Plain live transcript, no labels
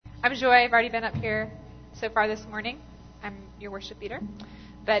I'm Joy. I've already been up here so far this morning. I'm your worship leader.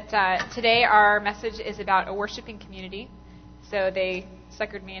 But today our message is about a worshiping community. So they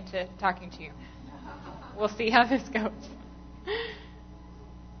suckered me into talking to you. We'll see how this goes.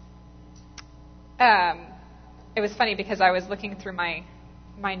 It was funny because I was looking through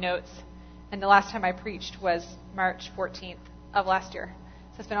my notes, and the last time I preached was March 14th of last year.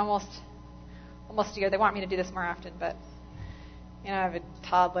 So it's been almost a year. They want me to do this more often, but I have a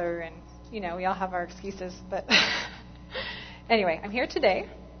toddler, and we all have our excuses. But anyway, I'm here today,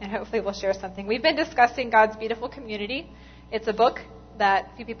 and hopefully we'll share something. We've been discussing God's beautiful community. It's a book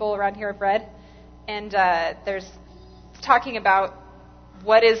that a few people around here have read, and it's talking about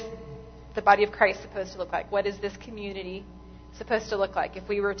what is the body of Christ supposed to look like. What is this community supposed to look like? If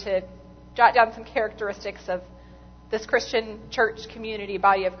we were to jot down some characteristics of this Christian church community,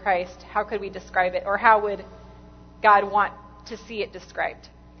 body of Christ, how could we describe it, or how would God want to see it described?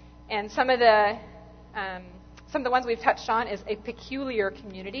 And some of the ones we've touched on is a peculiar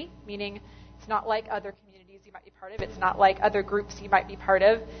community, meaning it's not like other communities you might be part of. It's not like other groups you might be part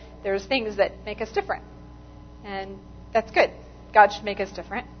of. There's things that make us different, and that's good. God should make us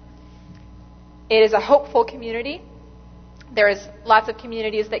different. It is a hopeful community. There's lots of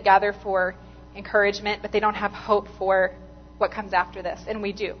communities that gather for encouragement, but they don't have hope for what comes after this, and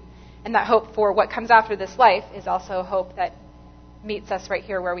we do. And that hope for what comes after this life is also hope that meets us right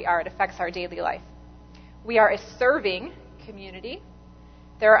here where we are. It affects our daily life. We are a serving community.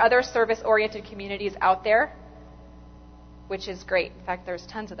 There are other service-oriented communities out there, which is great. In fact, there's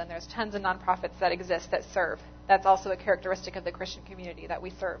tons of them. There's tons of nonprofits that exist that serve. That's also a characteristic of the Christian community that we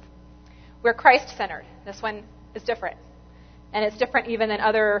serve. We're Christ-centered. This one is different. And it's different even than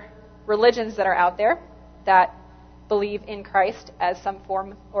other religions that are out there that believe in Christ as some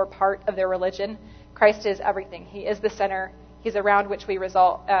form or part of their religion. Christ is everything. He is the center. He's around which we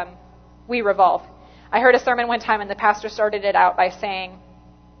revolve. I heard a sermon one time, and the pastor started it out by saying,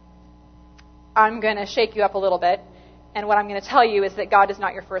 I'm going to shake you up a little bit, and what I'm going to tell you is that God is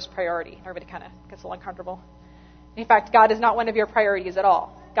not your first priority. Everybody kind of gets a little uncomfortable. In fact, God is not one of your priorities at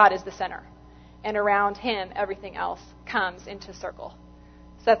all. God is the center. And around him, everything else comes into circle.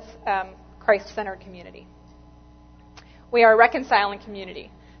 So that's Christ-centered community. We are a reconciling community.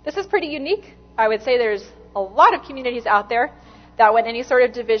 This is pretty unique. I would say there's a lot of communities out there that when any sort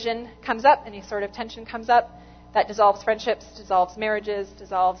of division comes up, any sort of tension comes up, that dissolves friendships, dissolves marriages,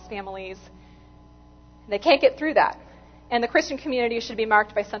 dissolves families. They can't get through that. And the Christian community should be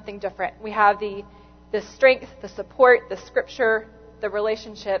marked by something different. We have the strength, the support, the scripture, the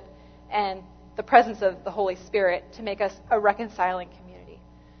relationship, and the presence of the Holy Spirit to make us a reconciling community.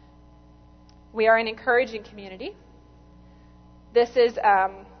 We are an encouraging community. This is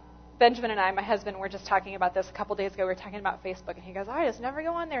Benjamin and I, my husband, were just talking about this a couple days ago. We were talking about Facebook, and he goes, I just never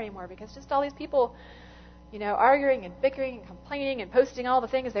go on there anymore because just all these people, arguing and bickering and complaining and posting all the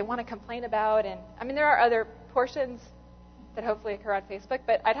things they want to complain about. And I mean, there are other portions that hopefully occur on Facebook,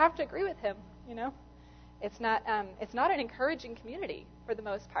 but I'd have to agree with him. It's not an encouraging community for the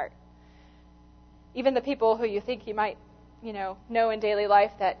most part. Even the people who you think you might, know in daily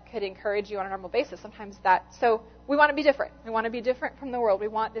life that could encourage you on a normal basis, sometimes that. So we want to be different. We want to be different from the world. We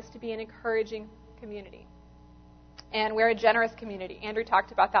want this to be an encouraging community. And we're a generous community. Andrew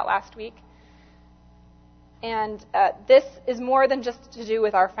talked about that last week. And this is more than just to do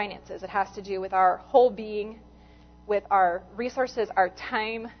with our finances. It has to do with our whole being, with our resources, our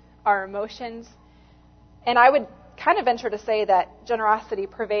time, our emotions. And I would kind of venture to say that generosity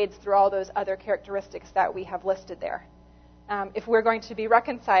pervades through all those other characteristics that we have listed there. If we're going to be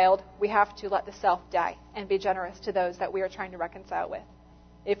reconciled, we have to let the self die and be generous to those that we are trying to reconcile with.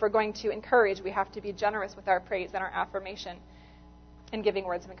 If we're going to encourage, we have to be generous with our praise and our affirmation and giving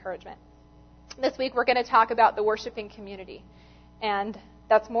words of encouragement. This week we're going to talk about the worshiping community. And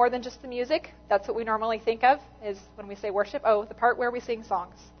that's more than just the music. That's what we normally think of is when we say worship. Oh, the part where we sing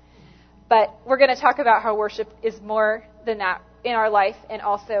songs. But we're going to talk about how worship is more than that in our life and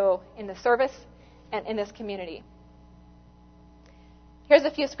also in the service and in this community. Here's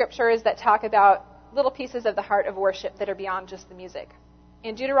a few scriptures that talk about little pieces of the heart of worship that are beyond just the music.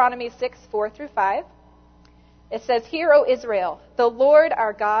 In Deuteronomy 6:4-5, it says, Hear, O Israel, the Lord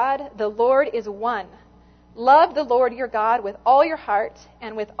our God, the Lord is one. Love the Lord your God with all your heart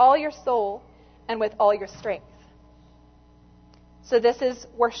and with all your soul and with all your strength. So this is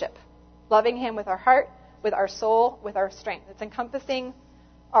worship. Loving him with our heart, with our soul, with our strength. It's encompassing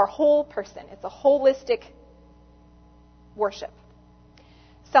our whole person. It's a holistic worship.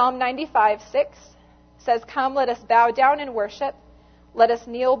 Psalm 95:6 says, Come, let us bow down and worship. Let us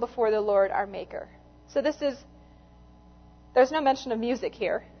kneel before the Lord our Maker. So there's no mention of music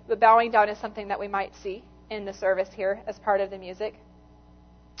here. but bowing down is something that we might see in the service here as part of the music.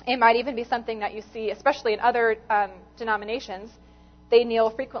 It might even be something that you see, especially in other denominations. They kneel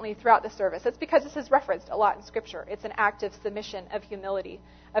frequently throughout the service. It's because this is referenced a lot in Scripture. It's an act of submission, of humility,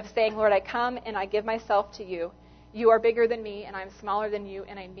 of saying, Lord, I come and I give myself to you. You are bigger than me, and I'm smaller than you,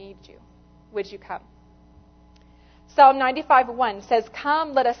 and I need you. Would you come? Psalm 95:1 says,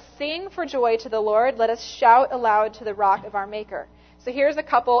 Come, let us sing for joy to the Lord. Let us shout aloud to the rock of our Maker. So here's a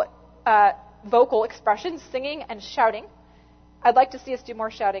couple vocal expressions, singing and shouting. I'd like to see us do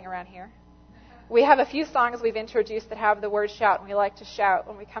more shouting around here. We have a few songs we've introduced that have the word shout, and we like to shout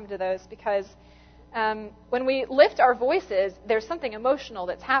when we come to those because when we lift our voices, there's something emotional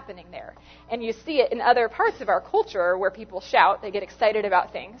that's happening there. And you see it in other parts of our culture where people shout. They get excited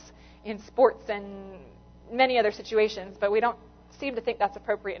about things in sports and many other situations, but we don't seem to think that's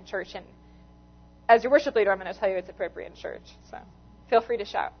appropriate in church. And as your worship leader, I'm going to tell you it's appropriate in church. So feel free to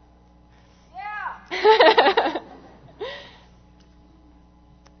shout. Yeah!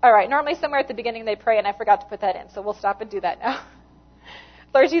 All right, normally somewhere at the beginning they pray, and I forgot to put that in, so we'll stop and do that now.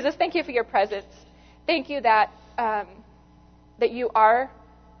 Lord Jesus, thank you for your presence. Thank you that you are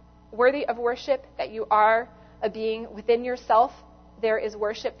worthy of worship, that you are a being within yourself. There is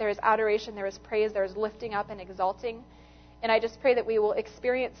worship, there is adoration, there is praise, there is lifting up and exalting. And I just pray that we will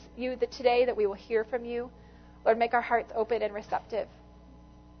experience you today, that we will hear from you. Lord, make our hearts open and receptive.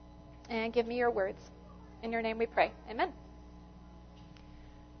 And give me your words. In your name we pray. Amen.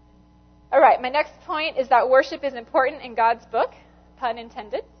 All right, my next point is that worship is important in God's book, pun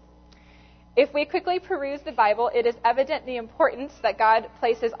intended. If we quickly peruse the Bible, it is evident the importance that God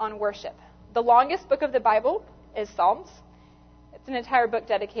places on worship. The longest book of the Bible is Psalms. It's an entire book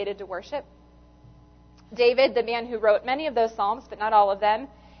dedicated to worship. David, the man who wrote many of those Psalms, but not all of them,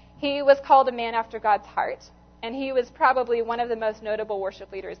 he was called a man after God's heart, and he was probably one of the most notable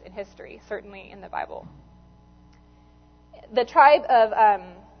worship leaders in history, certainly in the Bible. The tribe of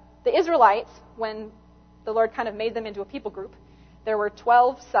the Israelites, when the Lord kind of made them into a people group, there were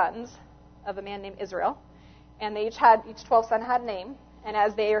 12 sons of a man named Israel, and each 12 son had a name, and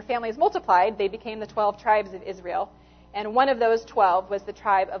as their families multiplied, they became the 12 tribes of Israel, and one of those 12 was the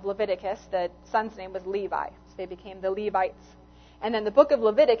tribe of Leviticus. The son's name was Levi, so they became the Levites. And then the book of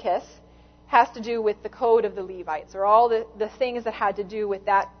Leviticus has to do with the code of the Levites, or all the things that had to do with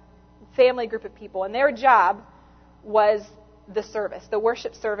that family group of people, and their job was the service, the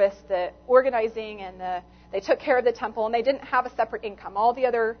worship service, the organizing, and they took care of the temple, and they didn't have a separate income. All the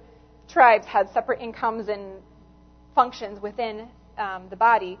other tribes had separate incomes and functions within the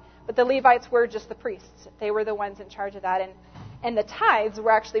body, but the Levites were just the priests. They were the ones in charge of that, and the tithes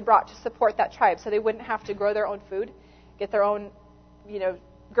were actually brought to support that tribe, so they wouldn't have to grow their own food, get their own,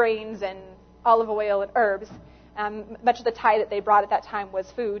 grains and olive oil and herbs. Much of the tithe that they brought at that time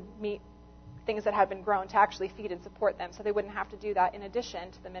was food, meat, things that had been grown to actually feed and support them, so they wouldn't have to do that in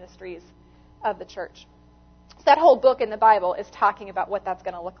addition to the ministries of the church. So that whole book in the Bible is talking about what that's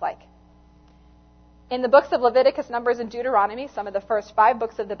going to look like. In the books of Leviticus, Numbers, and Deuteronomy, some of the first 5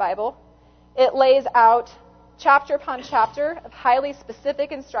 books of the Bible, it lays out chapter upon chapter of highly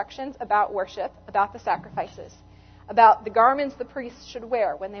specific instructions about worship, about the sacrifices, about the garments the priests should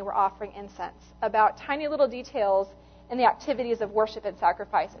wear when they were offering incense, about tiny little details in the activities of worship and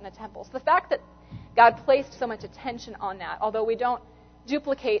sacrifice in the temples. The fact that God placed so much attention on that, although we don't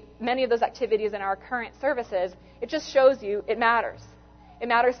duplicate many of those activities in our current services, it just shows you it matters. It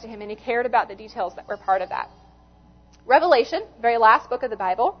matters to him, and he cared about the details that were part of that. Revelation, very last book of the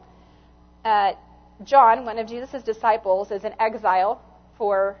Bible. John, one of Jesus' disciples, is in exile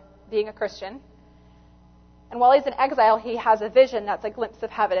for being a Christian. And while he's in exile, he has a vision that's a glimpse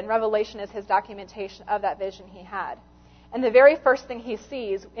of heaven, and Revelation is his documentation of that vision he had. And the very first thing he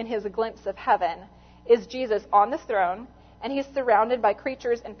sees in his glimpse of heaven is Jesus on the throne, and he's surrounded by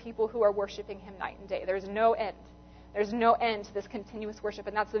creatures and people who are worshiping him night and day. There's no end. There's no end to this continuous worship,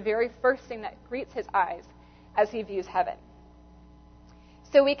 and that's the very first thing that greets his eyes as he views heaven.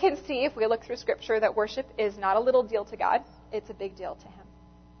 So we can see, if we look through Scripture, that worship is not a little deal to God. It's a big deal to him.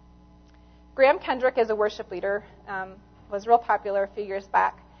 Graham Kendrick is a worship leader, was real popular a few years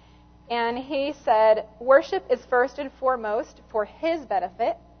back. And he said, worship is first and foremost for his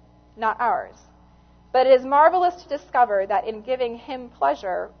benefit, not ours. But it is marvelous to discover that in giving him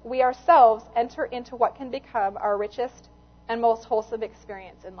pleasure, we ourselves enter into what can become our richest and most wholesome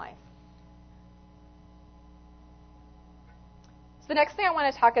experience in life. So the next thing I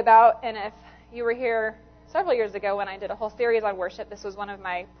want to talk about, and if you were here several years ago when I did a whole series on worship, this was one of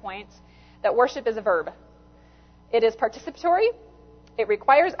my points, that worship is a verb. It is participatory, it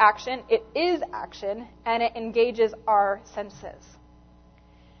requires action, it is action, and it engages our senses.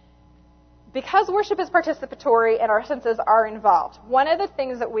 because worship is participatory and our senses are involved, one of the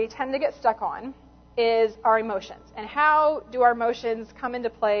things that we tend to get stuck on is our emotions. And how do our emotions come into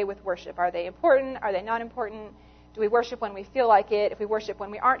play with worship? Are they important? Are they not important? Do we worship when we feel like it? If we worship when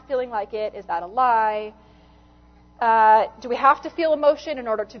we aren't feeling like it, is that a lie? Do we have to feel emotion in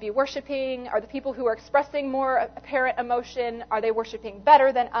order to be worshiping? Are the people who are expressing more apparent emotion, are they worshiping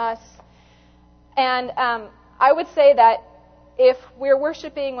better than us? And I would say that if we're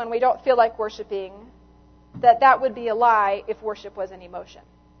worshiping when we don't feel like worshiping, that would be a lie if worship was an emotion.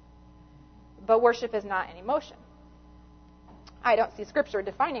 But worship is not an emotion. I don't see Scripture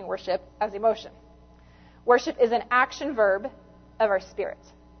defining worship as emotion. Worship is an action verb of our spirit.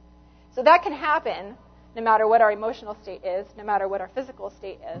 So that can happen no matter what our emotional state is, no matter what our physical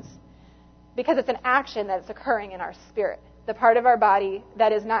state is, because it's an action that's occurring in our spirit. The part of our body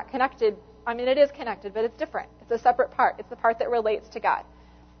that is not connected, I mean, it is connected, but it's different. It's a separate part. It's the part that relates to God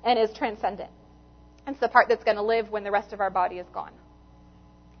and is transcendent. It's the part that's going to live when the rest of our body is gone.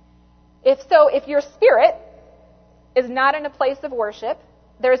 If your spirit is not in a place of worship,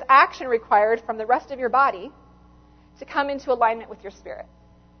 there's action required from the rest of your body to come into alignment with your spirit.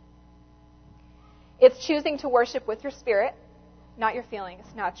 It's choosing to worship with your spirit, not your feelings,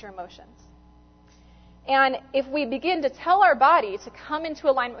 not your emotions. And if we begin to tell our body to come into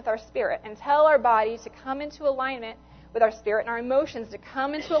alignment with our spirit, and tell our body to come into alignment with our spirit, and our emotions to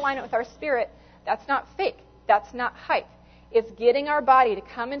come into alignment with our spirit, that's not fake. That's not hype. It's getting our body to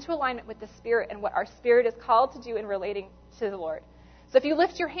come into alignment with the Spirit and what our spirit is called to do in relating to the Lord. So if you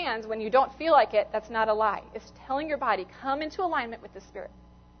lift your hands when you don't feel like it, that's not a lie. It's telling your body, come into alignment with the Spirit.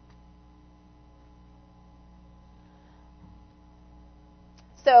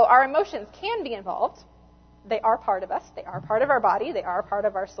 So our emotions can be involved. They are part of us. They are part of our body. They are part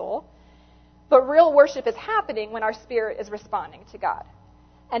of our soul. But real worship is happening when our spirit is responding to God.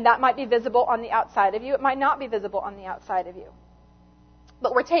 And that might be visible on the outside of you. It might not be visible on the outside of you.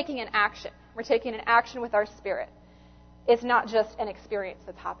 But we're taking an action. We're taking an action with our spirit. It's not just an experience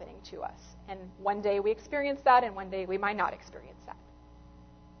that's happening to us. And one day we experience that, and one day we might not experience that.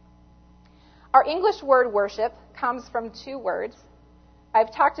 Our English word worship comes from two words.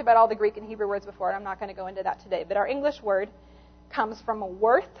 I've talked about all the Greek and Hebrew words before, and I'm not going to go into that today. But our English word comes from a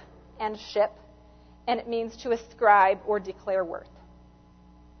worth and ship, and it means to ascribe or declare worth.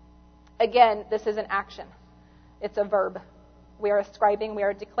 Again, this is an action. It's a verb. We are ascribing, we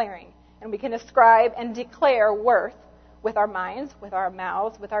are declaring. And we can ascribe and declare worth with our minds, with our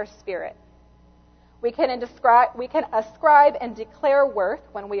mouths, with our spirit. We can ascribe and declare worth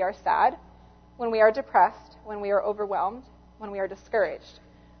when we are sad, when we are depressed, when we are overwhelmed, when we are discouraged,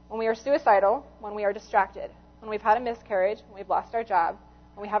 when we are suicidal, when we are distracted, when we've had a miscarriage, when we've lost our job,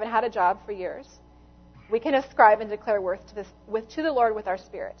 when we haven't had a job for years. We can ascribe and declare worth to the Lord with our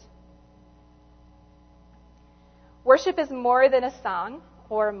spirit. Worship is more than a song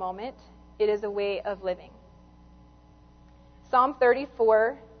or a moment. It is a way of living. Psalm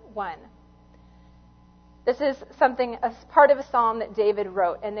 34:1. This is something, as part of a psalm that David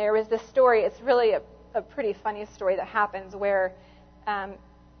wrote. And there was this story, it's really a pretty funny story that happens where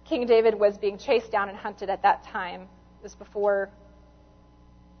King David was being chased down and hunted at that time. It was before,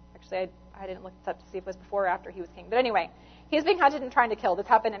 actually I didn't look this up to see if it was before or after he was king. But anyway, he was being hunted and trying to kill. This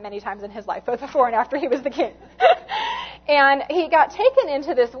happened many times in his life, both before and after he was the king. And he got taken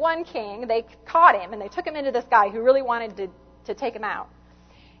into this one king. They caught him, and they took him into this guy who really wanted to take him out.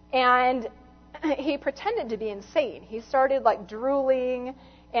 And he pretended to be insane. He started drooling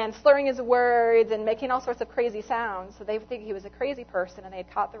and slurring his words and making all sorts of crazy sounds. So they would think he was a crazy person, and they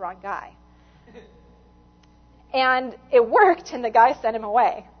had caught the wrong guy. And it worked, and the guy sent him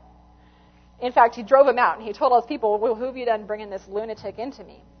away. In fact, he drove him out, and he told all his people, well, who have you done bringing this lunatic into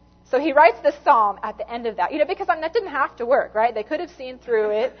me? So he writes this psalm at the end of that, because that didn't have to work, right? They could have seen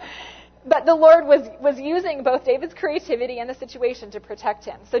through it. But the Lord was using both David's creativity and the situation to protect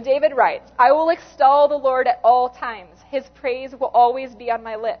him. So David writes, I will extol the Lord at all times. His praise will always be on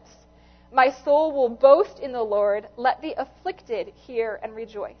my lips. My soul will boast in the Lord. Let the afflicted hear and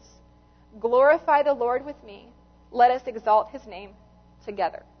rejoice. Glorify the Lord with me. Let us exalt his name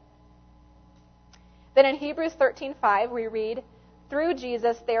together. Then in Hebrews 13:5 we read, through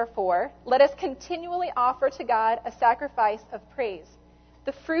Jesus, therefore, let us continually offer to God a sacrifice of praise,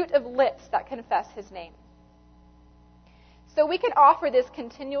 the fruit of lips that confess his name. So we can offer this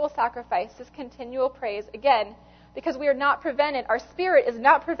continual sacrifice, this continual praise, again, because we are not prevented, our spirit is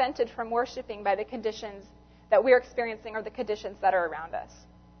not prevented from worshiping by the conditions that we're experiencing or the conditions that are around us.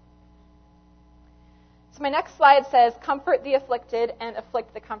 So my next slide says, comfort the afflicted and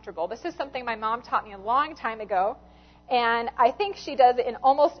afflict the comfortable. This is something my mom taught me a long time ago, And I think she does it in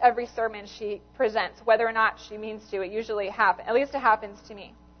almost every sermon she presents, whether or not she means to. It usually happens. At least it happens to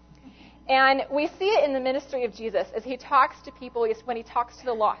me. And we see it in the ministry of Jesus as he talks to people, when he talks to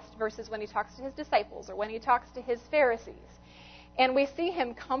the lost versus when he talks to his disciples or when he talks to his Pharisees. And we see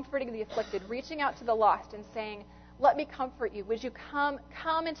him comforting the afflicted, reaching out to the lost and saying, let me comfort you. Would you come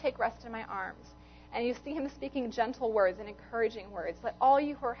and take rest in my arms? And you see him speaking gentle words and encouraging words. Let all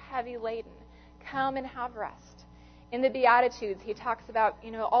you who are heavy laden come and have rest. In the Beatitudes, he talks about,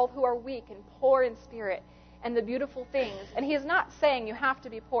 all who are weak and poor in spirit and the beautiful things. And he is not saying you have to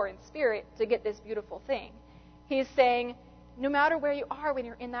be poor in spirit to get this beautiful thing. He's saying, no matter where you are when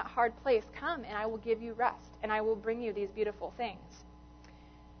you're in that hard place, come and I will give you rest and I will bring you these beautiful things.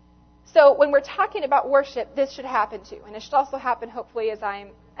 So when we're talking about worship, this should happen too. And it should also happen, hopefully, as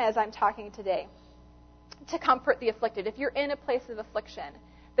I'm talking today, to comfort the afflicted. If you're in a place of affliction,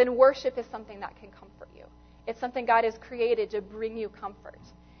 then worship is something that can comfort you. It's something God has created to bring you comfort.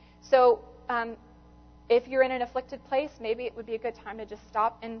 So if you're in an afflicted place, maybe it would be a good time to just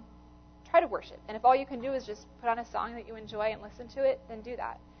stop and try to worship. And if all you can do is just put on a song that you enjoy and listen to it, then do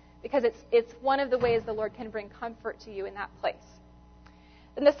that. Because it's one of the ways the Lord can bring comfort to you in that place.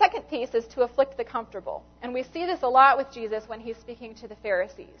 Then the second piece is to afflict the comfortable. And we see this a lot with Jesus when he's speaking to the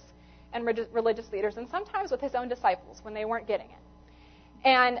Pharisees and religious leaders, and sometimes with his own disciples when they weren't getting it.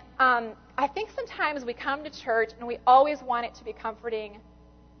 And I think sometimes we come to church and we always want it to be comforting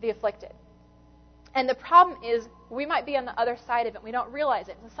the afflicted. And the problem is we might be on the other side of it. We don't realize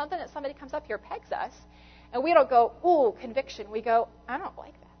it. It's something that somebody comes up here, pegs us, and we don't go, ooh, conviction. We go, I don't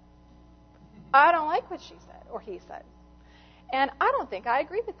like that. I don't like what she said or he said. And I don't think I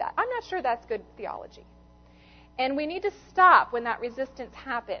agree with that. I'm not sure that's good theology. And we need to stop when that resistance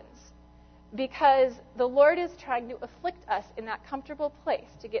happens, because the Lord is trying to afflict us in that comfortable place,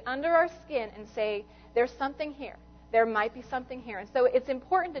 to get under our skin and say, there's something here. There might be something here. And so it's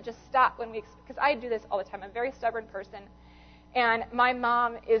important to just stop because I do this all the time. I'm a very stubborn person. And my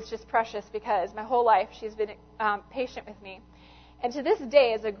mom is just precious because my whole life she's been patient with me. And to this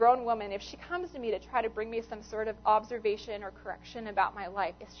day, as a grown woman, if she comes to me to try to bring me some sort of observation or correction about my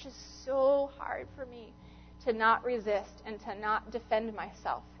life, it's just so hard for me to not resist and to not defend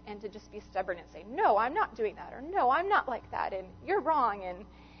myself and to just be stubborn and say, no, I'm not doing that, or no, I'm not like that, and you're wrong.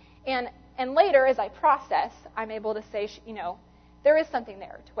 And later, as I process, I'm able to say, there is something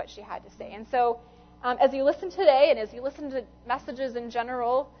there to what she had to say. And so as you listen today and as you listen to messages in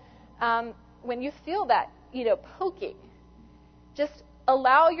general, when you feel that, poking, just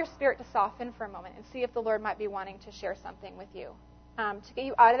allow your spirit to soften for a moment and see if the Lord might be wanting to share something with you to get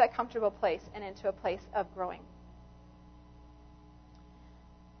you out of that comfortable place and into a place of growing.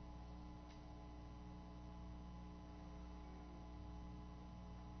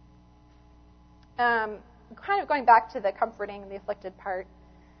 Kind of going back to the comforting the afflicted part,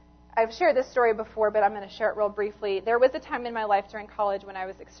 I've shared this story before, but I'm going to share it real briefly. There was a time in my life during college when I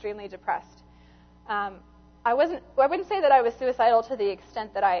was extremely depressed. I wouldn't say that I was suicidal to the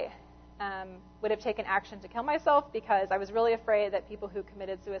extent that I would have taken action to kill myself, because I was really afraid that people who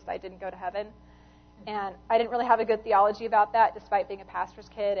committed suicide didn't go to heaven. And I didn't really have a good theology about that, despite being a pastor's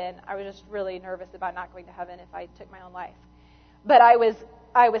kid, and I was just really nervous about not going to heaven if I took my own life. But I was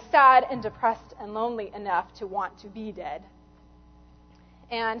sad and depressed and lonely enough to want to be dead.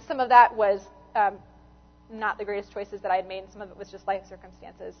 And some of that was not the greatest choices that I had made, and some of it was just life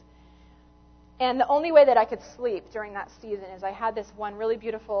circumstances. And the only way that I could sleep during that season is I had this one really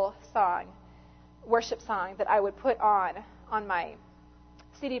beautiful song, worship song, that I would put on my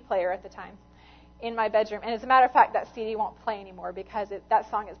CD player at the time in my bedroom. And as a matter of fact, that CD won't play anymore because that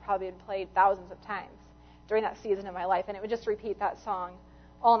song has probably been played thousands of times during that season of my life. And it would just repeat that song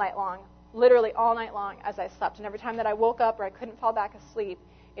all night long, literally all night long as I slept. And every time that I woke up or I couldn't fall back asleep,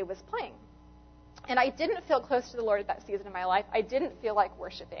 it was playing. And I didn't feel close to the Lord at that season of my life. I didn't feel like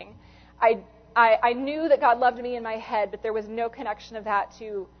worshiping. I knew that God loved me in my head, but there was no connection of that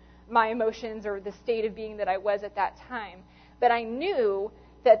to my emotions or the state of being that I was at that time. But I knew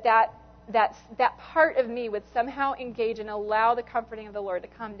that part of me would somehow engage and allow the comforting of the Lord to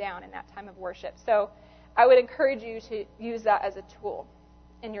come down in that time of worship. So I would encourage you to use that as a tool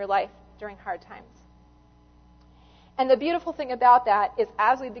in your life during hard times. And the beautiful thing about that is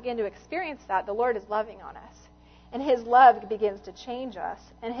as we begin to experience that, the Lord is loving on us. And his love begins to change us.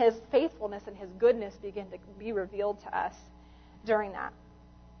 And his faithfulness and his goodness begin to be revealed to us during that.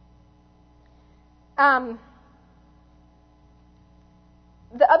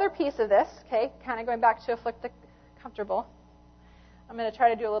 The other piece of this, kind of going back to afflict the comfortable. I'm going to try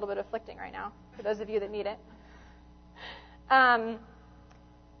to do a little bit of afflicting right now for those of you that need it.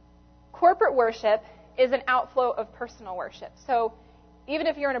 Corporate worship is an outflow of personal worship. So even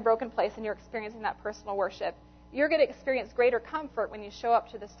if you're in a broken place and you're experiencing that personal worship, you're going to experience greater comfort when you show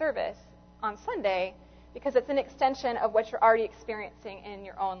up to the service on Sunday because it's an extension of what you're already experiencing in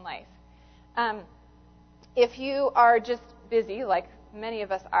your own life. If you are just busy, like many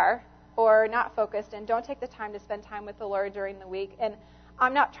of us are, or not focused and don't take the time to spend time with the Lord during the week, and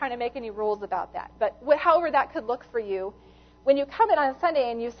I'm not trying to make any rules about that, but however that could look for you, when you come in on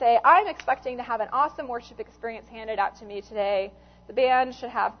Sunday and you say, I'm expecting to have an awesome worship experience handed out to me today, the band should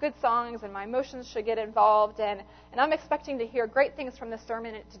have good songs and my emotions should get involved, and I'm expecting to hear great things from the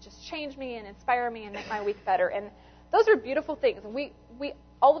sermon and to just change me and inspire me and make my week better. And those are beautiful things. And we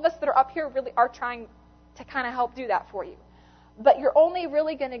all of us that are up here really are trying to kind of help do that for you. But you're only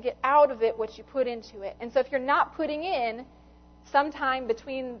really going to get out of it what you put into it. And so if you're not putting in sometime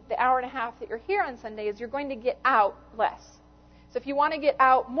between the hour and a half that you're here on Sundays, you're going to get out less. So if you want to get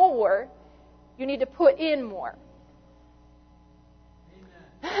out more, you need to put in more.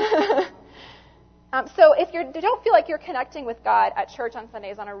 So if you don't feel like you're connecting with God at church on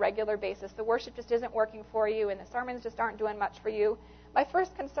Sundays on a regular basis, the worship just isn't working for you and the sermons just aren't doing much for you, my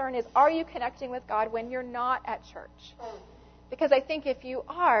first concern is, are you connecting with God when you're not at church? Because I think if you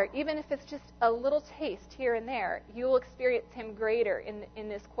are, even if it's just a little taste here and there, you'll experience Him greater in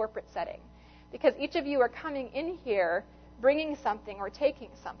this corporate setting. Because each of you are coming in here bringing something or taking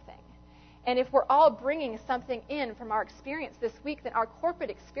something. And if we're all bringing something in from our experience this week, then our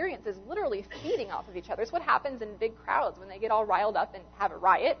corporate experience is literally feeding off of each other. It's what happens in big crowds when they get all riled up and have a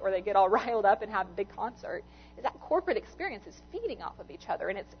riot, or they get all riled up and have a big concert, is that corporate experience is feeding off of each other,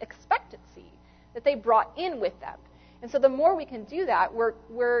 and it's expectancy that they brought in with them. And so the more we can do that,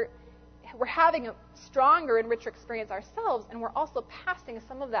 we're having a stronger and richer experience ourselves, and we're also passing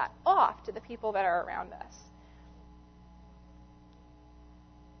some of that off to the people that are around us.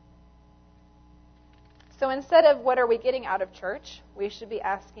 So instead of what are we getting out of church, we should be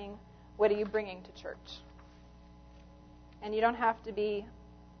asking, what are you bringing to church? And you don't have to be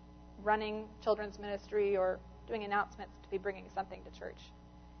running children's ministry or doing announcements to be bringing something to church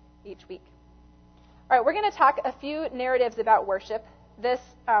each week. All right, we're going to talk a few narratives about worship. This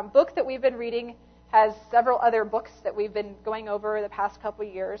book that we've been reading has several other books that we've been going over the past couple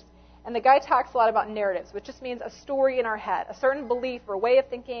of years. And the guy talks a lot about narratives, which just means a story in our head, a certain belief or way of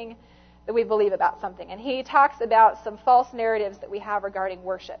thinking that we believe about something. And he talks about some false narratives that we have regarding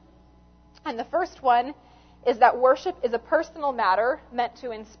worship. And the first one is that worship is a personal matter meant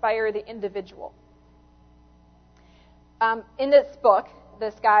to inspire the individual. In this book,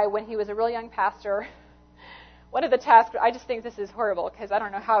 this guy, when he was a really young pastor, one of the tasks, I just think this is horrible because I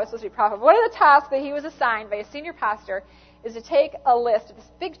don't know how it's supposed to be profitable. One of the tasks that he was assigned by a senior pastor is to take a list of this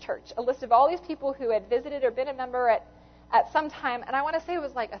big church, a list of all these people who had visited or been a member at some time, and I want to say it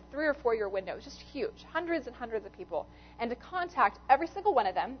was like a 3 or 4 year window. It was just huge, hundreds and hundreds of people, and to contact every single one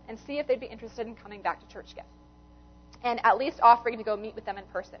of them and see if they'd be interested in coming back to church again, and at least offering to go meet with them in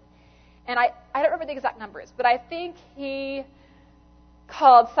person. And I don't remember the exact numbers, but I think he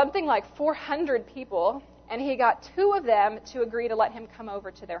called something like 400 people, and he got 2 of them to agree to let him come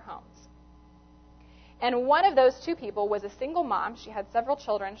over to their homes. And one of those 2 people was a single mom. She had several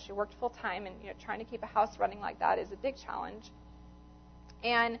children. She worked full time, and trying to keep a house running like that is a big challenge.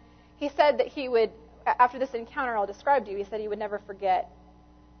 And he said that he would, after this encounter I'll describe to you, he said he would never forget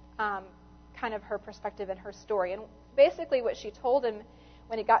kind of her perspective and her story. And basically what she told him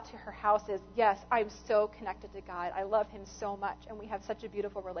when he got to her house is, yes, I'm so connected to God. I love Him so much, and we have such a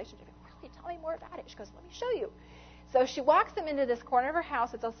beautiful relationship. Really, tell me more about it. She goes, let me show you. So she walks him into this corner of her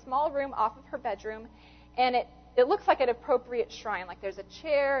house. It's a small room off of her bedroom, and it looks like an appropriate shrine. Like there's a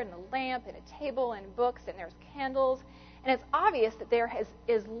chair and a lamp and a table and books, and there's candles. And it's obvious that there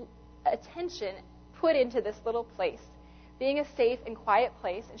is attention put into this little place, being a safe and quiet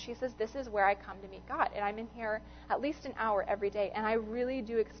place. And she says, this is where I come to meet God. And I'm in here at least an hour every day, and I really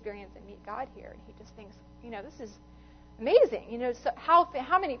do experience and meet God here. And he just thinks, this is amazing. So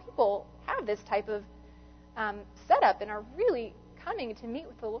how many people have this type of setup and are really coming to meet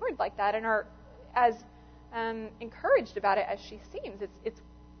with the Lord like that and are as encouraged about it as she seems.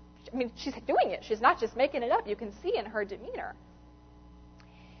 She's doing it. She's not just making it up. You can see in her demeanor.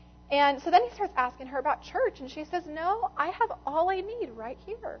 And so then he starts asking her about church, and she says, no, I have all I need right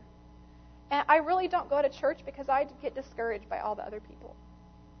here. And I really don't go to church because I get discouraged by all the other people.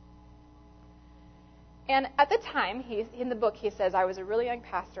 And at the time, in the book, he says, I was a really young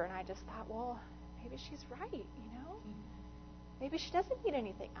pastor, and I just thought, well, maybe she's right, Maybe she doesn't need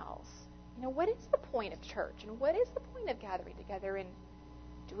anything else. What is the point of church? And what is the point of gathering together? And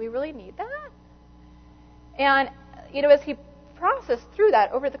do we really need that? And, as he processed through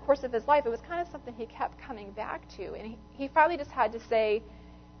that over the course of his life. It was kind of something he kept coming back to. And he finally just had to say,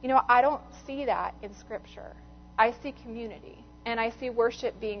 I don't see that in Scripture. I see community, and I see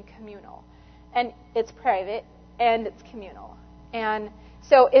worship being communal. And it's private, and it's communal. And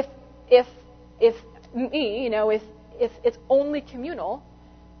so if it's only communal,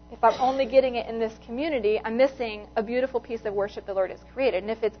 if I'm only getting it in this community, I'm missing a beautiful piece of worship the Lord has created.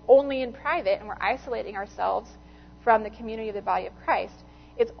 And if it's only in private and we're isolating ourselves from the community of the body of Christ,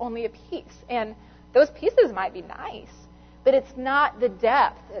 it's only a piece. And those pieces might be nice, but it's not the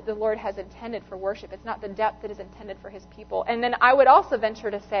depth that the Lord has intended for worship. It's not the depth that is intended for his people. And then I would also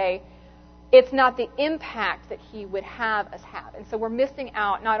venture to say it's not the impact that he would have us have. And so we're missing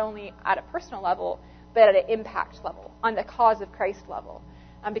out not only at a personal level, but at an impact level, on the cause of Christ level.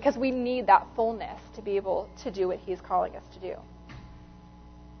 Because we need that fullness to be able to do what he's calling us to do.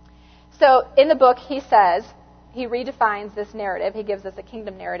 So in the book, he redefines this narrative. He gives us a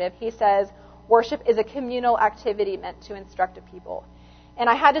kingdom narrative. He says, worship is a communal activity meant to instruct a people. And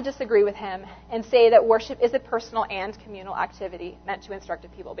I had to disagree with him and say that worship is a personal and communal activity meant to instruct a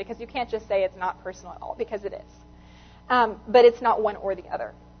people, because you can't just say it's not personal at all, because it is. But it's not one or the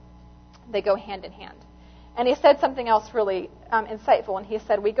other. They go hand in hand. And he said something else really insightful, and he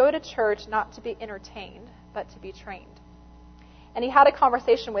said, we go to church not to be entertained, but to be trained. And he had a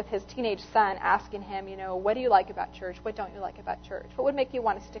conversation with his teenage son, asking him, what do you like about church? What don't you like about church? What would make you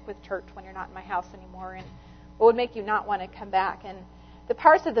want to stick with church when you're not in my house anymore? And what would make you not want to come back? And the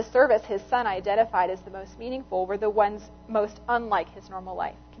parts of the service his son identified as the most meaningful were the ones most unlike his normal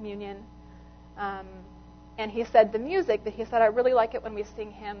life, communion. And he said the music, but he said, I really like it when we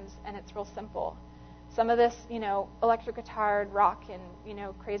sing hymns, and it's real simple. Some of this, electric guitar and rock and,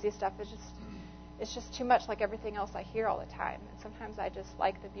 crazy stuff it's just too much like everything else I hear all the time. And sometimes I just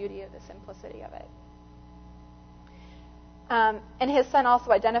like the beauty of the simplicity of it. And his son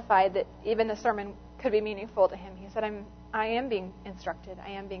also identified that even the sermon could be meaningful to him. He said, I am being instructed, I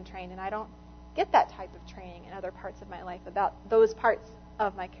am being trained, and I don't get that type of training in other parts of my life about those parts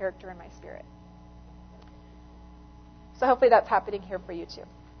of my character and my spirit. So hopefully that's happening here for you too.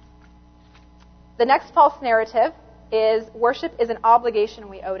 The next false narrative is worship is an obligation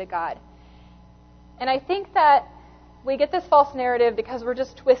we owe to God. And I think that we get this false narrative because we're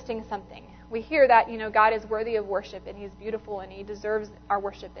just twisting something. We hear that, God is worthy of worship, and he's beautiful, and he deserves our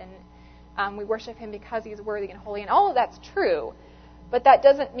worship, and we worship him because he's worthy and holy. And all of that's true, but that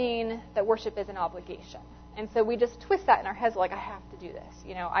doesn't mean that worship is an obligation. And so we just twist that in our heads like, I have to do this.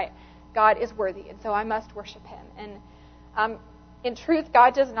 God is worthy, and so I must worship him. And in truth,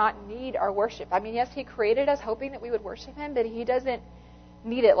 God does not need our worship. I mean, yes, he created us hoping that we would worship him, but he doesn't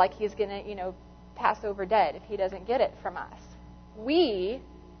need it like he's going to, pass over dead if he doesn't get it from us. We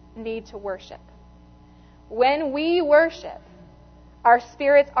need to worship. When we worship, our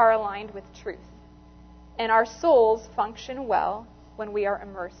spirits are aligned with truth, and our souls function well when we are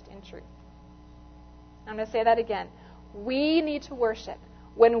immersed in truth. I'm going to say that again. We need to worship.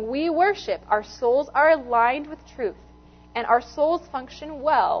 When we worship, our souls are aligned with truth, and our souls function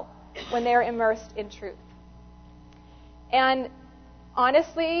well when they are immersed in truth. And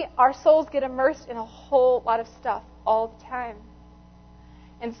honestly, our souls get immersed in a whole lot of stuff all the time.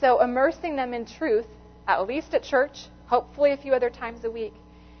 And so immersing them in truth, at least at church, hopefully a few other times a week,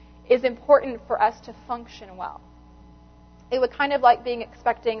 is important for us to function well. It would kind of like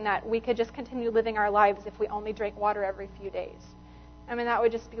expecting that we could just continue living our lives if we only drank water every few days. I mean, that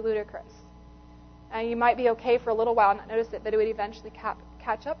would just be ludicrous. You might be okay for a little while and not notice it, but it would eventually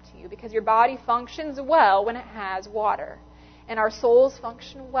catch up to you, because your body functions well when it has water. And our souls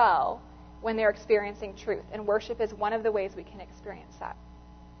function well when they're experiencing truth. And worship is one of the ways we can experience that.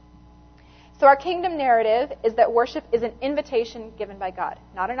 So our kingdom narrative is that worship is an invitation given by God.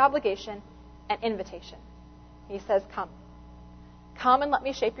 Not an obligation, an invitation. He says, come. Come and let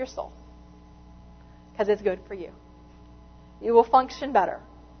me shape your soul, because it's good for you. You will function better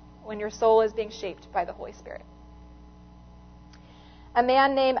when your soul is being shaped by the Holy Spirit. A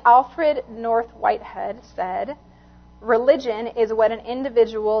man named Alfred North Whitehead said, religion is what an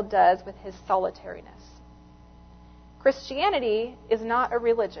individual does with his solitariness. Christianity is not a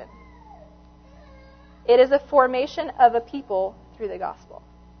religion. It is a formation of a people through the gospel.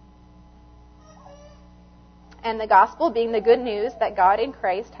 And the gospel being the good news that God in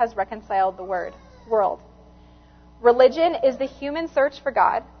Christ has reconciled the world. Religion is the human search for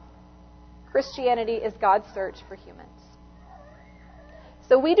God. Christianity is God's search for humans.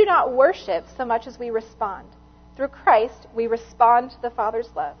 So we do not worship so much as we respond. Through Christ, we respond to the Father's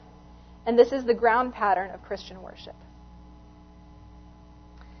love. And this is the ground pattern of Christian worship.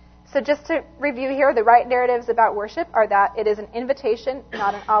 So just to review here, the right narratives about worship are that it is an invitation,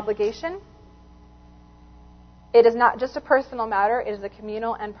 not an obligation. It is not just a personal matter, it is a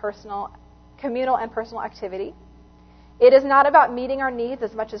communal and personal activity. It is not about meeting our needs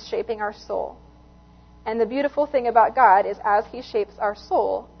as much as shaping our soul. And the beautiful thing about God is as He shapes our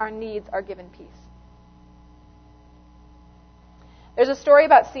soul, our needs are given peace. There's a story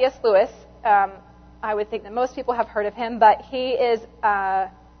about C.S. Lewis. I would think that most people have heard of him, but he is a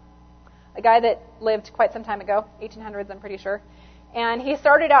guy that lived quite some time ago, 1800s, I'm pretty sure. And he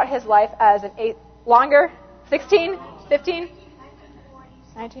started out his life as longer, 16, 15?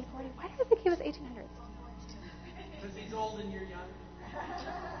 1940. Why do I think he was 1800s? Because he's old and you're young.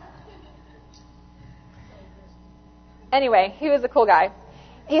 Anyway, he was a cool guy.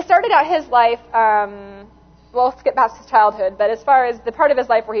 He started out his life, we'll skip past his childhood, but as far as the part of his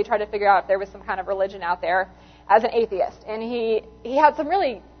life where he tried to figure out if there was some kind of religion out there, as an atheist. And he had some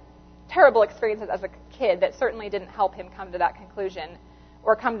really terrible experiences as a kid that certainly didn't help him come to that conclusion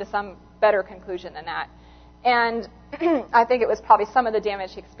or come to some better conclusion than that. And I think it was probably some of the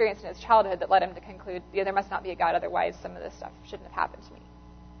damage he experienced in his childhood that led him to conclude, there must not be a God, otherwise some of this stuff shouldn't have happened to me.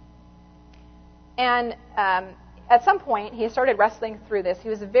 And at some point, he started wrestling through this. He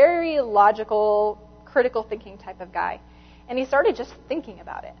was a very logical, critical thinking type of guy. And he started just thinking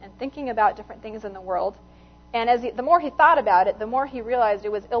about it and thinking about different things in the world. And the more he thought about it, the more he realized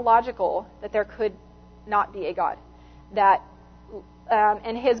it was illogical that there could not be a God.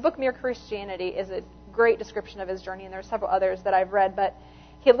 And his book, Mere Christianity, is a great description of his journey, and there are several others that I've read, but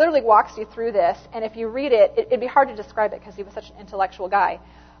he literally walks you through this, and if you read it, it'd be hard to describe it because he was such an intellectual guy.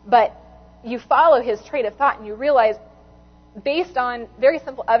 But you follow his train of thought, and you realize, based on very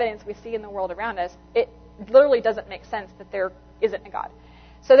simple evidence we see in the world around us, it literally doesn't make sense that there isn't a God.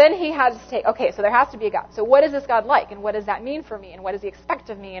 So then he has to say, okay, so there has to be a God. So what is this God like, and what does that mean for me, and what does he expect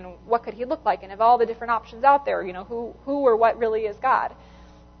of me, and what could he look like, and of all the different options out there, who or what really is God?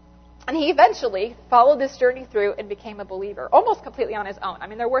 And he eventually followed this journey through and became a believer, almost completely on his own. I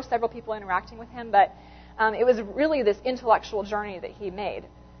mean, there were several people interacting with him, but it was really this intellectual journey that he made.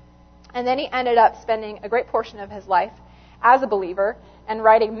 And then he ended up spending a great portion of his life as a believer and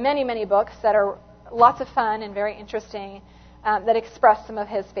writing many, many books that are lots of fun and very interesting that express some of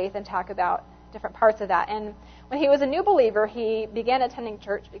his faith and talk about different parts of that. And when he was a new believer, he began attending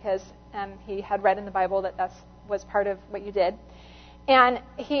church because he had read in the Bible that was part of what you did. And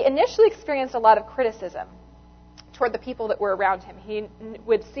he initially experienced a lot of criticism toward the people that were around him. He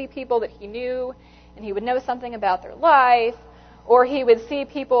would see people that he knew, and he would know something about their life, or he would see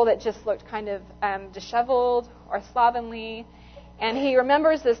people that just looked kind of disheveled or slovenly. And he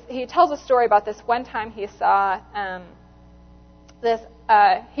remembers this. He tells a story about this one time he saw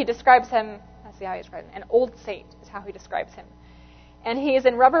he describes him, let's see how he describes him, an old saint is how he describes him. And he's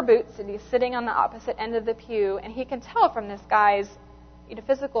in rubber boots, and he's sitting on the opposite end of the pew, and he can tell from this guy's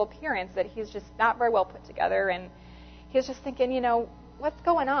physical appearance that he's just not very well put together, and he's just thinking, what's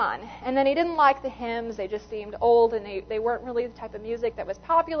going on? And then he didn't like the hymns. They just seemed old, and they weren't really the type of music that was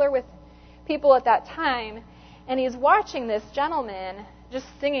popular with people at that time. And he's watching this gentleman just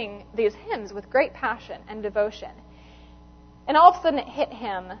singing these hymns with great passion and devotion. And all of a sudden it hit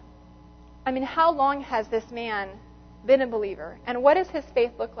him, how long has this man been a believer? And what does his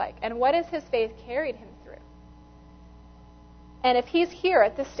faith look like? And what has his faith carried him through? And if he's here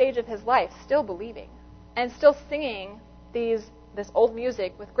at this stage of his life still believing and still singing this old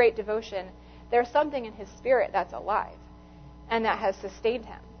music with great devotion, there's something in his spirit that's alive and that has sustained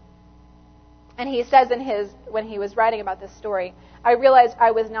him. And he says when he was writing about this story, I realized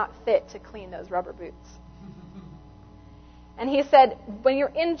I was not fit to clean those rubber boots. And he said, when you're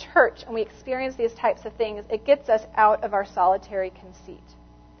in church and we experience these types of things, it gets us out of our solitary conceit.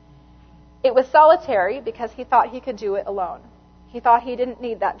 It was solitary because he thought he could do it alone. He thought he didn't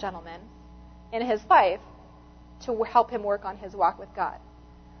need that gentleman in his life to help him work on his walk with God.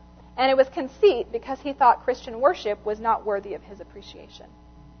 And it was conceit because he thought Christian worship was not worthy of his appreciation.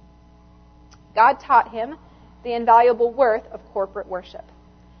 God taught him the invaluable worth of corporate worship,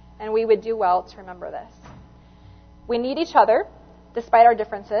 and we would do well to remember this. We need each other, despite our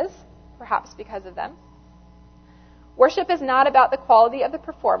differences, perhaps because of them. Worship is not about the quality of the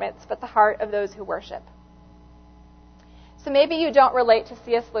performance, but the heart of those who worship. So maybe you don't relate to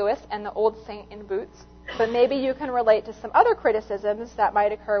C.S. Lewis and the old saint in boots, but maybe you can relate to some other criticisms that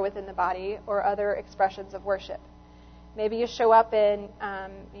might occur within the body or other expressions of worship. Maybe you show up and,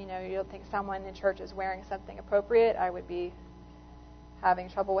 you don't think someone in church is wearing something appropriate. I would be having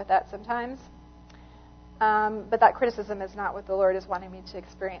trouble with that sometimes. But that criticism is not what the Lord is wanting me to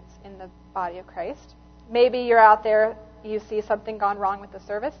experience in the body of Christ. Maybe you're out there, you see something gone wrong with the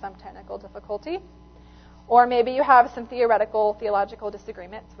service, some technical difficulty. Or maybe you have some theological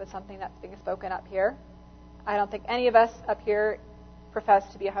disagreements with something that's being spoken up here. I don't think any of us up here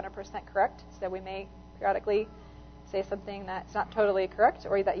profess to be 100% correct, so we may periodically say something that's not totally correct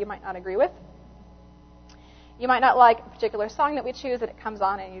or that you might not agree with. You might not like a particular song that we choose, and it comes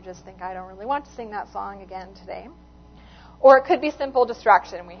on and you just think, I don't really want to sing that song again today. Or it could be simple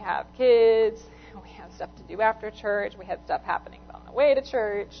distraction. We have kids, we have stuff to do after church, we have stuff happening on the way to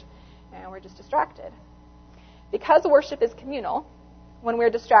church, and we're just distracted. Because worship is communal, when we're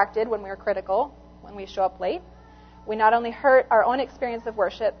distracted, when we're critical, when we show up late, we not only hurt our own experience of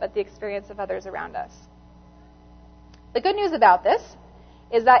worship, but the experience of others around us. The good news about this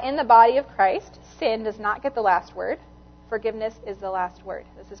is that in the body of Christ, sin does not get the last word. Forgiveness is the last word.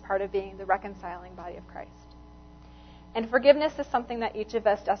 This is part of being the reconciling body of Christ. And forgiveness is something that each of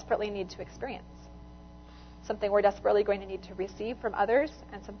us desperately need to experience. Something we're desperately going to need to receive from others,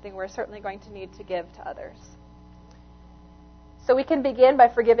 and something we're certainly going to need to give to others. So we can begin by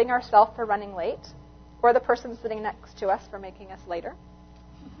forgiving ourselves for running late, or the person sitting next to us for making us later,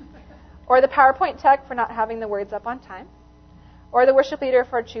 or the PowerPoint tech for not having the words up on time, or the worship leader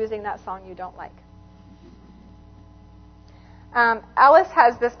for choosing that song you don't like. Alice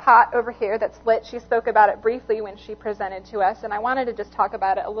has this pot over here that's lit. She spoke about it briefly when she presented to us, and I wanted to just talk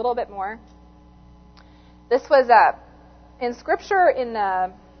about it a little bit more. This was in Scripture in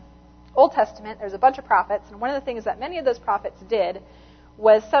the Old Testament. There's a bunch of prophets, and one of the things that many of those prophets did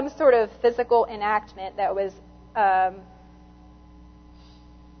was some sort of physical enactment that was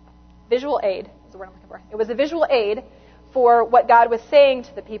visual aid is the word I'm looking for. It was a visual aid for what God was saying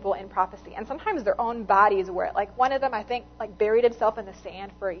to the people in prophecy. And sometimes their own bodies were it. Like one of them, I think, like buried himself in the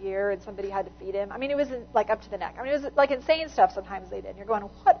sand for a year and somebody had to feed him. I mean, it was like up to the neck. I mean, it was like insane stuff sometimes they did. And you're going,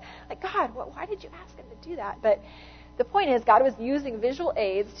 what? Like, God, why did you ask him to do that? But the point is, God was using visual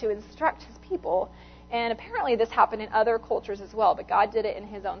aids to instruct his people. And apparently this happened in other cultures as well. But God did it in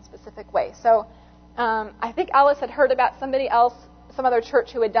his own specific way. So I think Alice had heard about somebody else, some other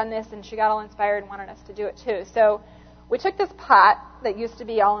church who had done this. And she got all inspired and wanted us to do it too. So we took this pot that used to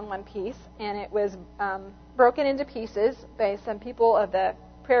be all in one piece, and it was broken into pieces by some people of the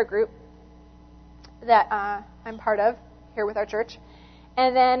prayer group that I'm part of here with our church.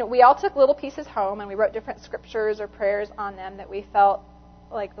 And then we all took little pieces home, and we wrote different scriptures or prayers on them that we felt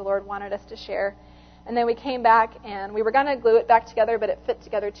like the Lord wanted us to share. And then we came back, and we were going to glue it back together, but it fit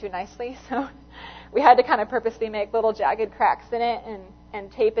together too nicely. So we had to kind of purposely make little jagged cracks in it and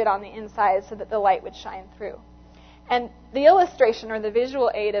tape it on the inside so that the light would shine through. And the illustration or the visual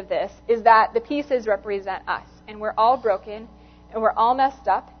aid of this is that the pieces represent us. And we're all broken, and we're all messed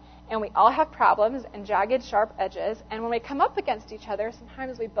up, and we all have problems and jagged, sharp edges. And when we come up against each other,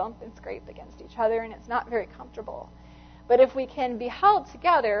 sometimes we bump and scrape against each other, and it's not very comfortable. But if we can be held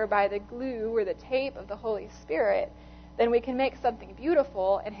together by the glue or the tape of the Holy Spirit, then we can make something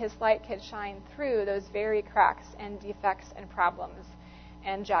beautiful, and his light can shine through those very cracks and defects and problems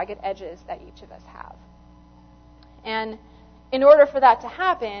and jagged edges that each of us have. And in order for that to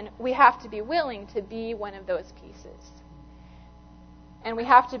happen, we have to be willing to be one of those pieces. And we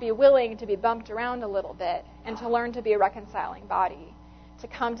have to be willing to be bumped around a little bit and to learn to be a reconciling body, to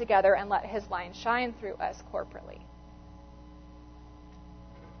come together and let his light shine through us corporately.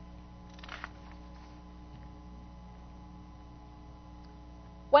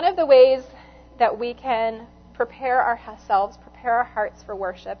 One of the ways that we can prepare ourselves, prepare our hearts for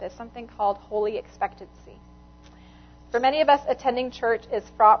worship is something called holy expectancy. For many of us, attending church is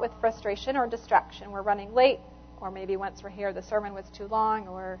fraught with frustration or distraction. We're running late, or maybe once we're here, the sermon was too long,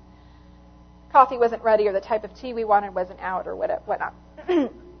 or coffee wasn't ready, or the type of tea we wanted wasn't out, or whatnot.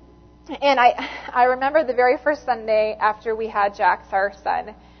 And I remember the very first Sunday after we had Jax, our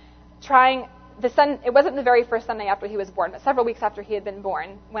son, it wasn't the very first Sunday after he was born, but several weeks after he had been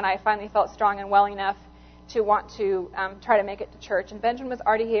born, when I finally felt strong and well enough to want to try to make it to church. And Benjamin was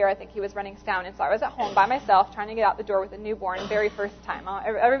already here. I think he was running sound. And so I was at home by myself trying to get out the door with a newborn very first time.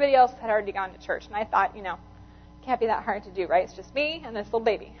 Everybody else had already gone to church. And I thought, it can't be that hard to do, right? It's just me and this little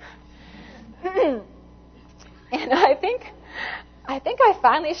baby. And I think I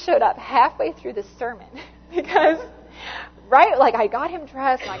finally showed up halfway through the sermon because, right, like I got him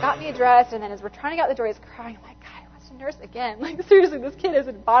dressed and I got me dressed. And then as we're trying to get out the door, he's crying. I'm like, God, he wants to nurse again. Like, seriously, this kid is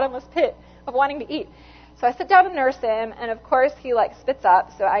in a bottomless pit of wanting to eat. So I sit down to nurse him, and of course he spits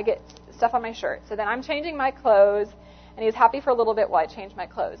up, so I get stuff on my shirt. So then I'm changing my clothes, and he's happy for a little bit while I change my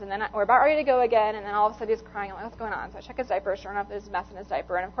clothes. And then we're about ready to go again, and then all of a sudden he's crying. I'm like, what's going on? So I check his diaper. Sure enough, there's a mess in his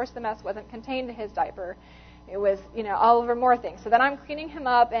diaper. And of course the mess wasn't contained in his diaper. It was, all over more things. So then I'm cleaning him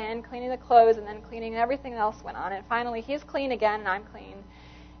up and cleaning the clothes and then cleaning, and everything else went on. And finally he's clean again and I'm clean.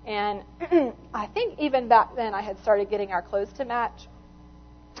 And I think even back then I had started getting our clothes to match.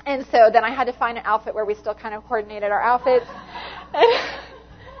 And so then I had to find an outfit where we still kind of coordinated our outfits. And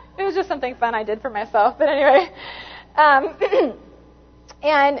it was just something fun I did for myself. But anyway,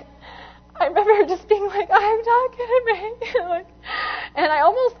 and I remember just being like, I'm not going to make it. And I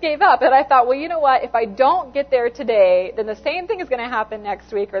almost gave up. And I thought, well, you know what? If I don't get there today, then the same thing is going to happen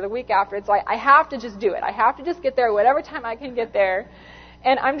next week or the week after. It's like I have to just do it. I have to just get there whatever time I can get there.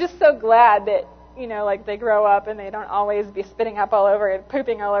 And I'm just so glad that, they grow up and they don't always be spitting up all over and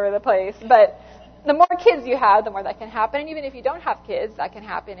pooping all over the place. But the more kids you have, the more that can happen. And even if you don't have kids, that can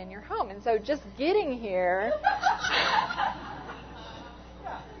happen in your home. And so just getting here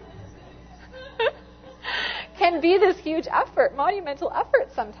can be this huge effort, monumental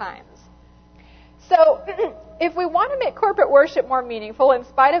effort sometimes. So if we want to make corporate worship more meaningful in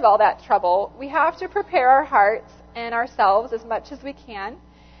spite of all that trouble, we have to prepare our hearts and ourselves as much as we can.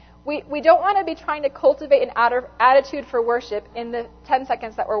 We don't want to be trying to cultivate an attitude for worship in the 10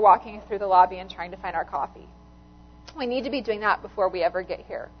 seconds that we're walking through the lobby and trying to find our coffee. We need to be doing that before we ever get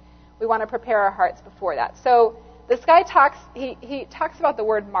here. We want to prepare our hearts before that. So this guy talks about the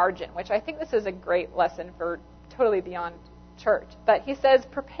word margin, which I think this is a great lesson for totally beyond church. But he says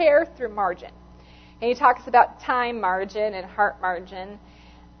prepare through margin. And he talks about time margin and heart margin.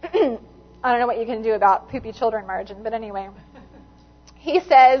 I don't know what you can do about poopy children margin, but anyway. He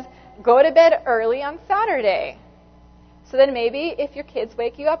says, go to bed early on Saturday. So then maybe if your kids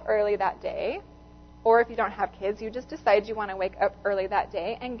wake you up early that day, or if you don't have kids, you just decide you want to wake up early that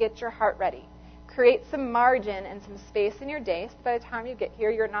day and get your heart ready. Create some margin and some space in your day so by the time you get here,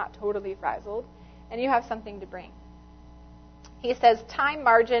 you're not totally frazzled and you have something to bring. He says time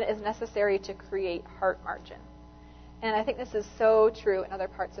margin is necessary to create heart margin. And I think this is so true in other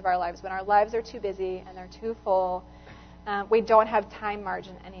parts of our lives. When our lives are too busy and they're too full, we don't have time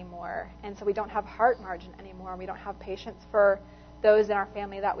margin anymore. And so we don't have heart margin anymore. We don't have patience for those in our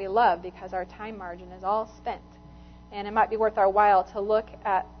family that we love because our time margin is all spent. And it might be worth our while to look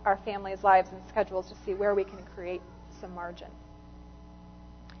at our family's lives and schedules to see where we can create some margin.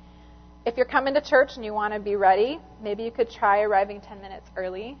 If you're coming to church and you want to be ready, maybe you could try arriving 10 minutes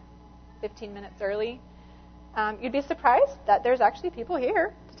early, 15 minutes early. You'd be surprised that there's actually people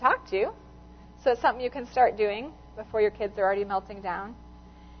here to talk to. So it's something you can start doing before your kids are already melting down.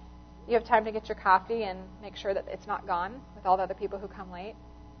 You have time to get your coffee and make sure that it's not gone with all the other people who come late.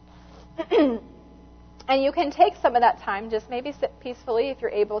 And you can take some of that time, just maybe sit peacefully if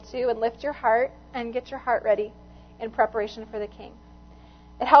you're able to, and lift your heart and get your heart ready in preparation for the King.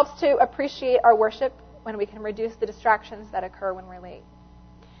 It helps to appreciate our worship when we can reduce the distractions that occur when we're late.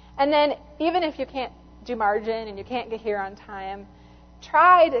 And then even if you can't do margin and you can't get here on time,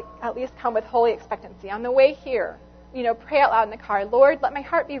 try to at least come with holy expectancy. On the way here, pray out loud in the car, Lord, let my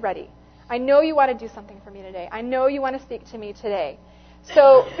heart be ready. I know you want to do something for me today. I know you want to speak to me today.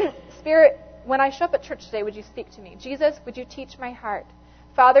 So, Spirit, when I show up at church today, would you speak to me? Jesus, would you teach my heart?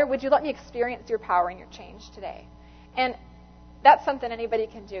 Father, would you let me experience your power and your change today? And that's something anybody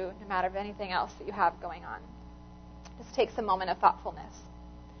can do, no matter anything else that you have going on. Just takes a moment of thoughtfulness.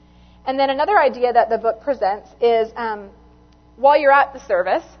 And then another idea that the book presents is while you're at the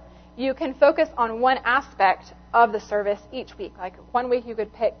service, you can focus on one aspect of the service each week. Like one week you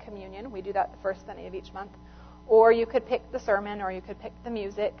could pick communion. We do that the first Sunday of each month. Or you could pick the sermon, or you could pick the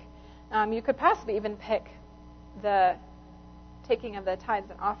music. You could possibly even pick the taking of the tithes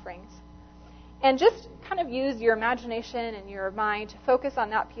and offerings. And just kind of use your imagination and your mind to focus on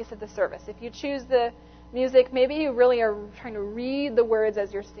that piece of the service. If you choose the music, maybe you really are trying to read the words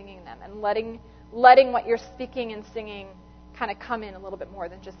as you're singing them and letting what you're speaking and singing kind of come in a little bit more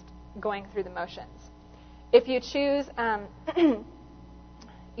than just going through the motions. If you choose,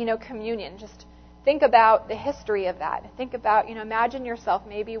 communion, just think about the history of that. Think about, imagine yourself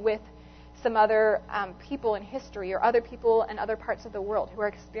maybe with some other people in history or other people in other parts of the world who are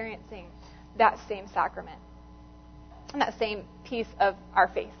experiencing that same sacrament and that same piece of our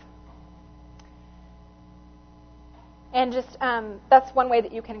faith. And just that's one way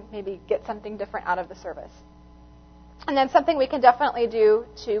that you can maybe get something different out of the service. And then something we can definitely do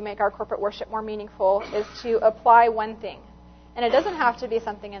to make our corporate worship more meaningful is to apply one thing. And it doesn't have to be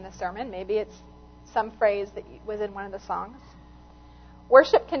something in the sermon. Maybe it's some phrase that was in one of the songs.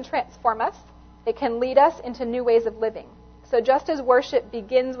 Worship can transform us. It can lead us into new ways of living. So just as worship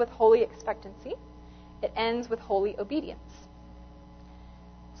begins with holy expectancy, it ends with holy obedience.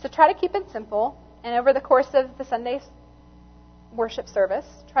 So try to keep it simple. And over the course of the Sundays, worship service,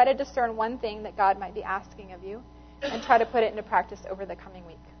 try to discern one thing that God might be asking of you and try to put it into practice over the coming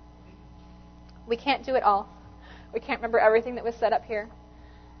week. We can't do it all. We can't remember everything that was said up here.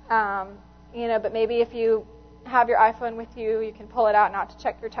 But maybe if you have your iPhone with you, you can pull it out, not to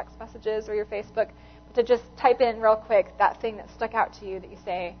check your text messages or your Facebook, but to just type in real quick that thing that stuck out to you that you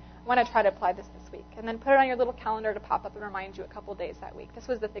say, I want to try to apply this week. And then put it on your little calendar to pop up and remind you a couple days that week. This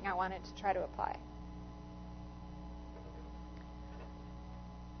was the thing I wanted to try to apply.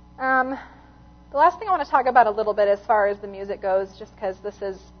 The last thing I want to talk about a little bit as far as the music goes, just because this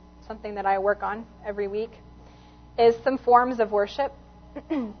is something that I work on every week, is some forms of worship.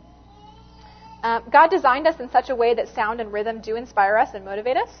 God designed us in such a way that sound and rhythm do inspire us and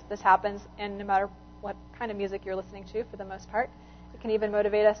motivate us. This happens in no matter what kind of music you're listening to, for the most part. It can even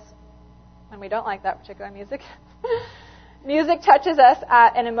motivate us when we don't like that particular music. Music touches us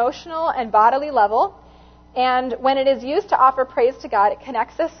at an emotional and bodily level, and when it is used to offer praise to God, it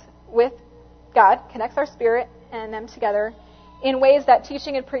connects us with God, connects our spirit and them together in ways that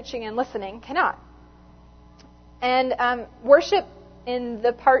teaching and preaching and listening cannot. And worship in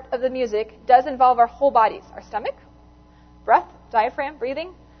the part of the music does involve our whole bodies, our stomach, breath, diaphragm,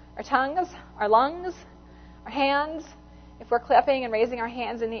 breathing, our tongues, our lungs, our hands, if we're clapping and raising our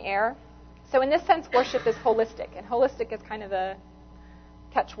hands in the air. So in this sense, worship is holistic, and holistic is kind of a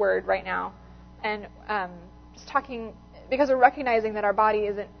catchword right now. And just talking, because we're recognizing that our body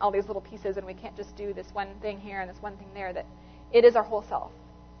isn't all these little pieces and we can't just do this one thing here and this one thing there, that it is our whole self.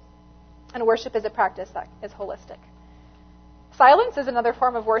 And worship is a practice that is holistic. Silence is another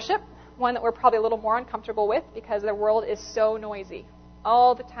form of worship, one that we're probably a little more uncomfortable with because the world is so noisy,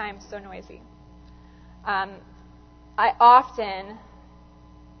 all the time so noisy. I often,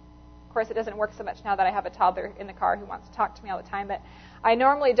 of course it doesn't work so much now that I have a toddler in the car who wants to talk to me all the time, but I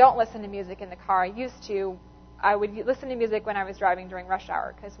normally don't listen to music in the car. I used to. I would listen to music when I was driving during rush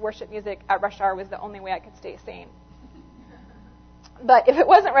hour because worship music at rush hour was the only way I could stay sane. But if it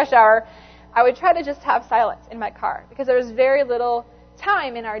wasn't rush hour, I would try to just have silence in my car because there's very little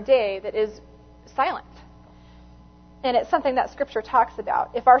time in our day that is silent. And it's something that Scripture talks about.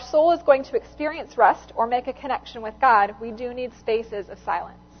 If our soul is going to experience rest or make a connection with God, we do need spaces of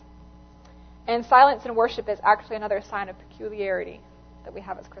silence. And silence in worship is actually another sign of peculiarity that we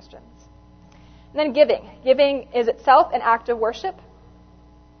have as Christians. And then giving. Giving is itself an act of worship.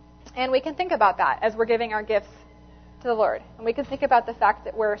 And we can think about that as we're giving our gifts to the Lord. And we can think about the fact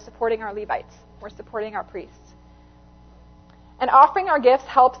that we're supporting our Levites. We're supporting our priests. And offering our gifts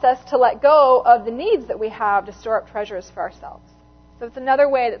helps us to let go of the needs that we have to store up treasures for ourselves. So it's another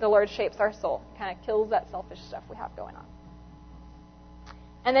way that the Lord shapes our soul. It kind of kills that selfish stuff we have going on.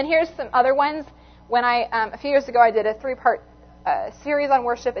 And then here's some other ones. When a few years ago, I did a 3-part series on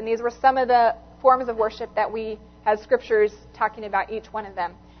worship, and these were some of the forms of worship that we had scriptures talking about each one of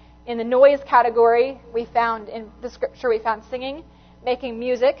them. In the noise category, we found singing, making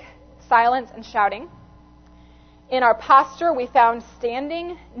music, silence, and shouting. In our posture, we found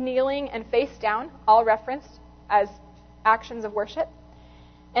standing, kneeling, and face down, all referenced as actions of worship.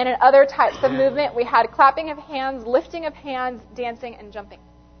 And in other types of movement, we had clapping of hands, lifting of hands, dancing, and jumping.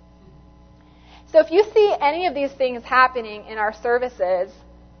 So if you see any of these things happening in our services,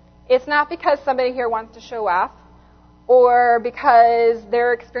 it's not because somebody here wants to show off or because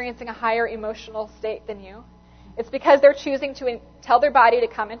they're experiencing a higher emotional state than you. It's because they're choosing to tell their body to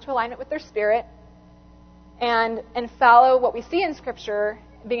come into alignment with their spirit and follow what we see in Scripture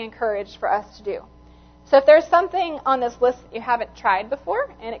being encouraged for us to do. So if there's something on this list that you haven't tried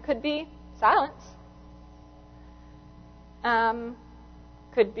before, and it could be silence,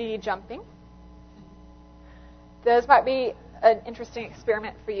 could be jumping, those might be an interesting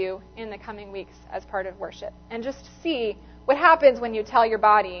experiment for you in the coming weeks as part of worship. And just see what happens when you tell your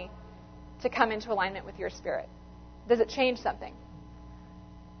body to come into alignment with your spirit. Does it change something?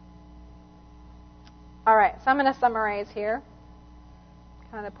 All right, so I'm going to summarize here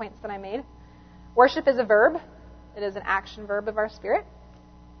kind of the points that I made. Worship is a verb. It is an action verb of our spirit.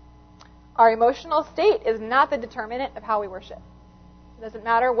 Our emotional state is not the determinant of how we worship. It doesn't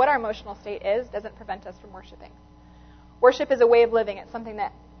matter what our emotional state is. It doesn't prevent us from worshiping. Worship is a way of living. It's something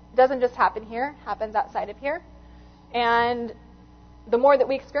that doesn't just happen here, happens outside of here. And the more that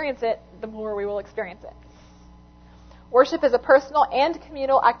we experience it, the more we will experience it. Worship is a personal and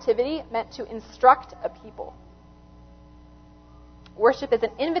communal activity meant to instruct a people. Worship is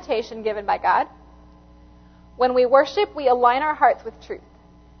an invitation given by God. When we worship, we align our hearts with truth.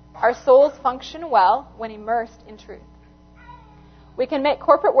 Our souls function well when immersed in truth. We can make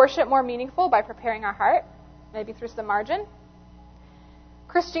corporate worship more meaningful by preparing our heart, maybe through some margin.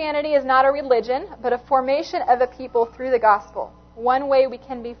 Christianity is not a religion, but a formation of a people through the gospel. one way we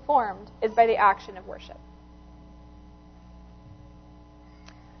can be formed is by the action of worship.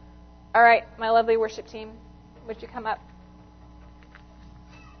 All right, my lovely worship team, would you come up?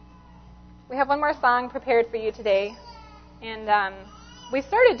 We have one more song prepared for you today. And we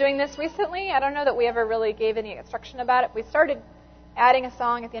started doing this recently. I don't know that we ever really gave any instruction about it. We started adding a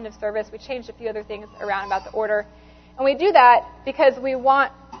song at the end of service. We changed a few other things around about the order. And we do that because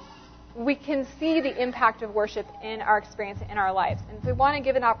we can see the impact of worship in our experience in our lives. And so we want to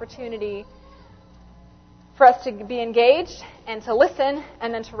give an opportunity for us to be engaged and to listen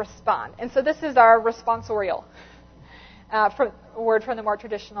and then to respond. And so this is our responsorial, from a word from the more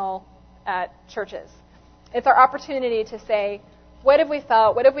traditional churches. It's our opportunity to say, what have we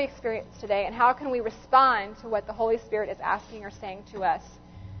felt, what have we experienced today, and how can we respond to what the Holy Spirit is asking or saying to us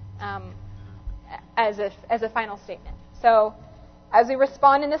as a final statement. So as we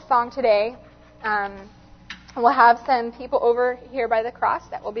respond in this song today, we'll have some people over here by the cross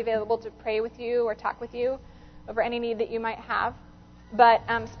that will be available to pray with you or talk with you over any need that you might have. But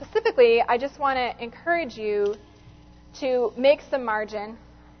specifically, I just want to encourage you to make some margin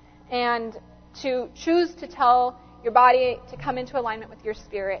and to choose to tell your body to come into alignment with your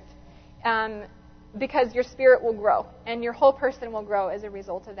spirit, because your spirit will grow and your whole person will grow as a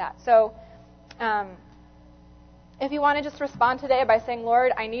result of that. So if you want to just respond today by saying,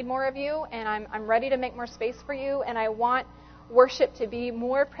 Lord, I need more of you, and I'm ready to make more space for you, and I want worship to be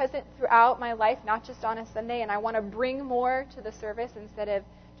more present throughout my life, not just on a Sunday, and I want to bring more to the service instead of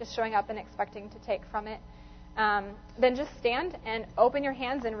just showing up and expecting to take from it, then just stand and open your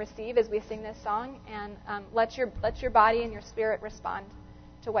hands and receive as we sing this song, and let your body and your spirit respond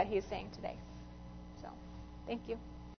to what he's saying today. So, thank you.